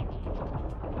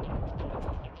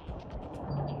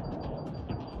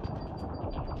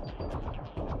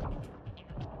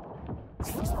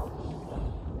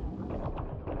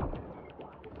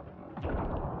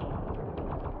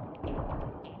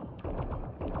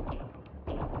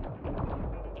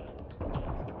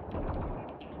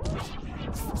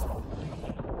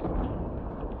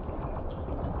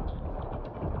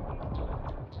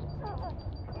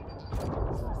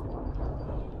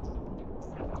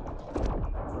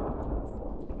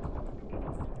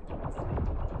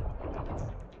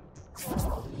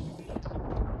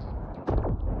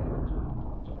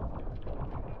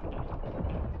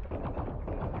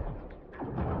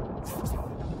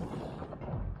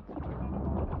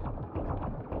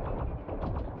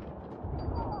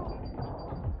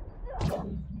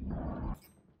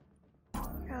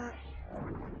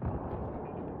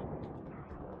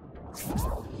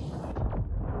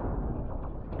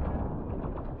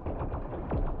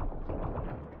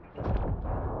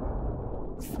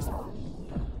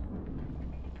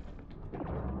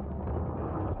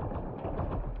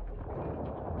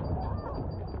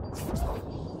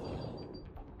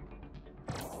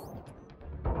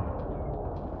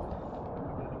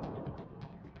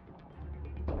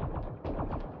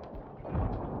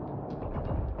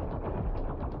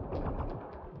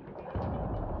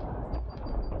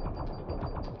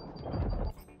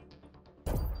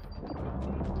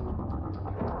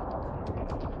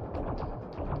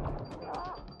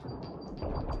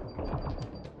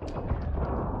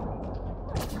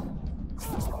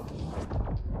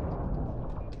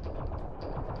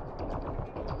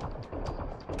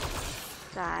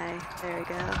 Die. There we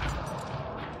go.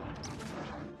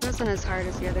 It wasn't as hard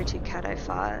as the other two cat I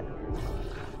fought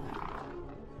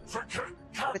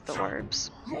with the orbs.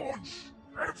 Launch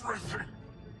everything.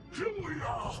 Kill the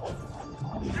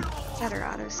Set her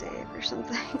autosave or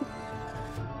something.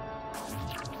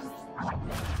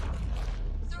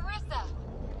 Sarissa!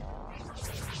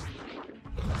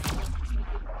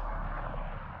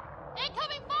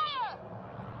 Incoming fire!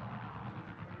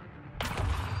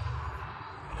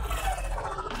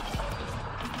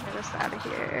 Get us out of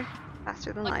here.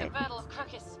 Faster than Like light. the Battle of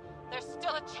Crookus, there's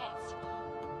still a chance.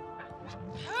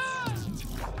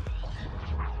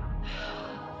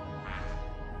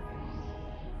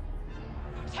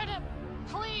 Lieutenant,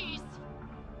 please!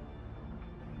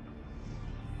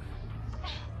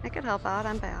 I could help out.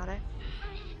 I'm biotic.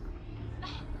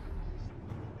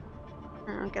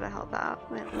 I don't get to help out.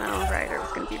 I don't know if Ryder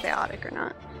was going to be biotic or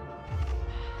not.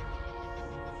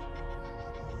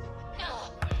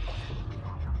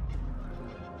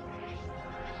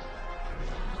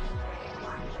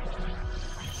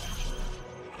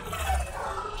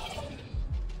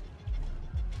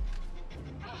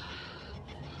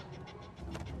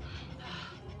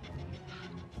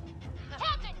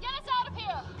 Captain, get us out of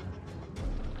here!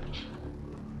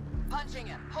 Punching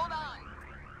him. Hold on.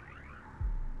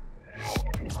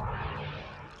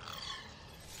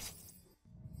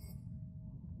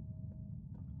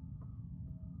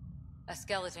 A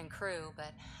skeleton crew,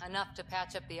 but enough to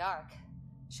patch up the Ark.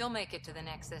 She'll make it to the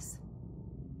Nexus.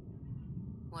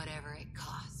 Whatever it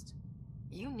cost.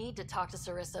 You need to talk to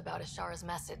Sarissa about Ashara's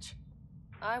message.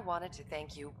 I wanted to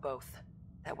thank you both.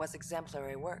 That was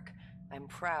exemplary work. I'm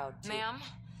proud to— Ma'am?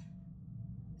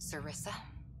 Sarissa?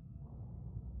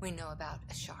 We know about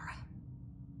Ashara.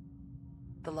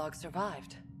 The log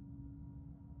survived.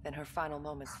 Then her final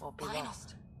moments won't be Final?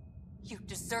 lost. You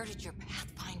deserted your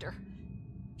Pathfinder.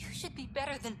 You should be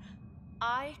better than...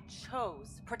 I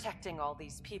chose protecting all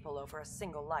these people over a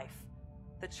single life.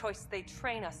 The choice they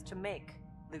train us to make,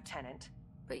 Lieutenant.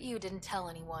 But you didn't tell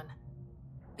anyone.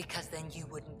 Because then you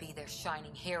wouldn't be their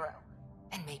shining hero.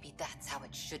 And maybe that's how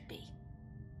it should be.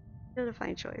 You're a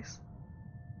fine choice.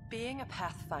 Being a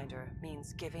Pathfinder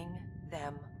means giving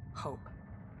them hope.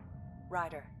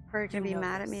 Ryder, Or you're going to you be know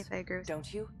mad at me this, if I agree with you.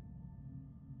 don't you?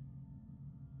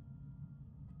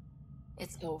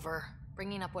 It's over.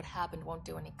 Bringing up what happened won't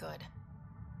do any good.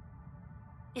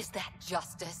 Is that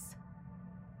justice?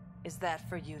 Is that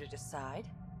for you to decide?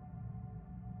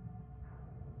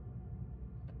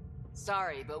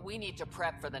 Sorry, but we need to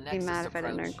prep for the Be Nexus mad if I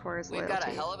didn't approach. earn Cora's We've got a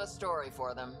loyalty. hell of a story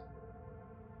for them.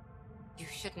 You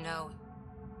should know.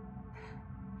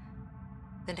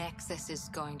 The Nexus is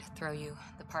going to throw you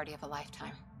the party of a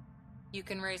lifetime. You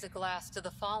can raise a glass to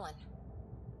the fallen.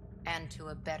 And to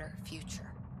a better future.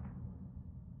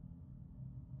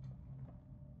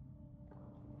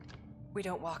 We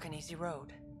don't walk an easy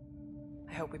road.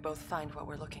 I hope we both find what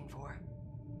we're looking for.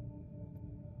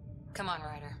 Come on,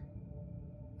 Ryder.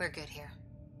 We're good here.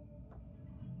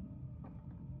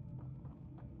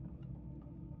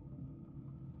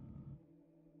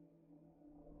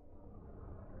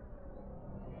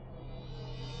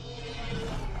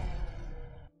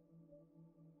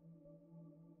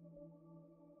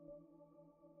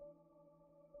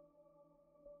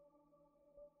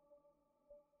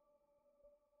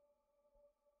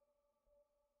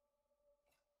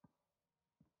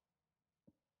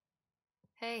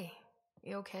 Hey,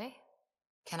 you okay?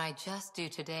 Can I just do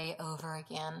today over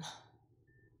again?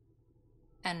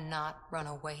 And not run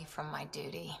away from my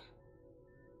duty?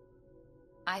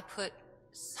 I put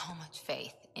so much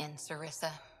faith in Sarissa.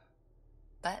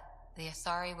 But the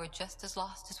Asari were just as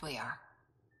lost as we are.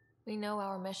 We know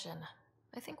our mission.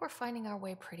 I think we're finding our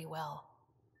way pretty well.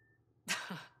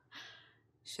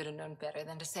 Should have known better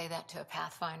than to say that to a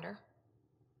Pathfinder.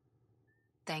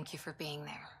 Thank you for being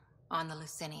there, on the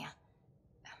Lucinia.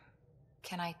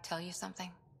 Can I tell you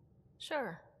something?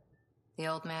 Sure. The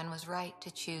old man was right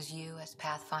to choose you as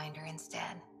Pathfinder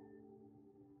instead.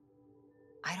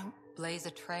 I don't blaze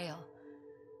a trail.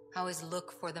 I always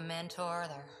look for the mentor,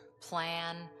 their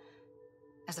plan.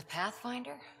 As a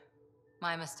Pathfinder,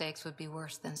 my mistakes would be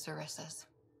worse than Sarissa's.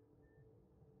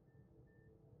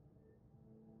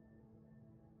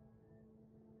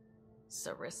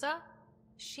 Sarissa?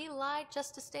 She lied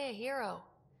just to stay a hero.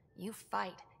 You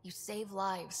fight, you save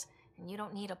lives, and you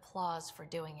don't need applause for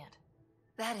doing it.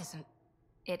 That isn't...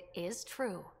 It is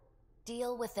true.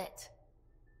 Deal with it.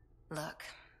 Look,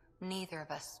 neither of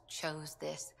us chose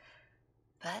this,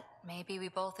 but maybe we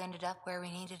both ended up where we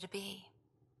needed to be,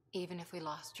 even if we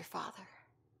lost your father.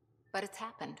 But it's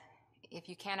happened. If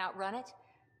you can't outrun it,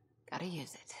 gotta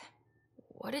use it.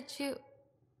 What did you...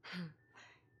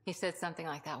 He said something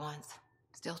like that once.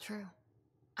 Still true.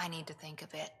 I need to think a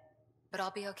bit, but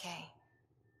I'll be okay.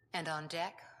 And on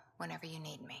deck whenever you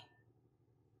need me.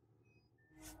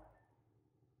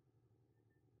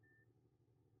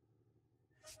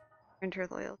 Enter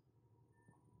loyal.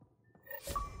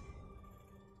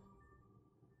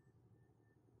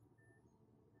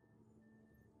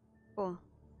 Cool.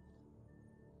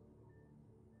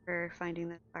 For finding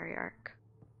the Safari Arc.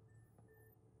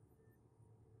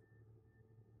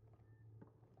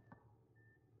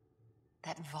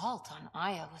 That vault on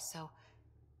Aya was so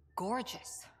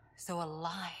gorgeous, so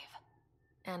alive.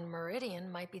 And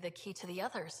Meridian might be the key to the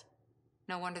others.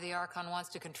 No wonder the Archon wants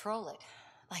to control it,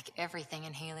 like everything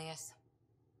in Helios.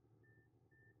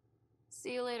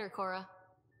 See you later, Cora.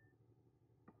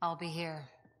 I'll be here.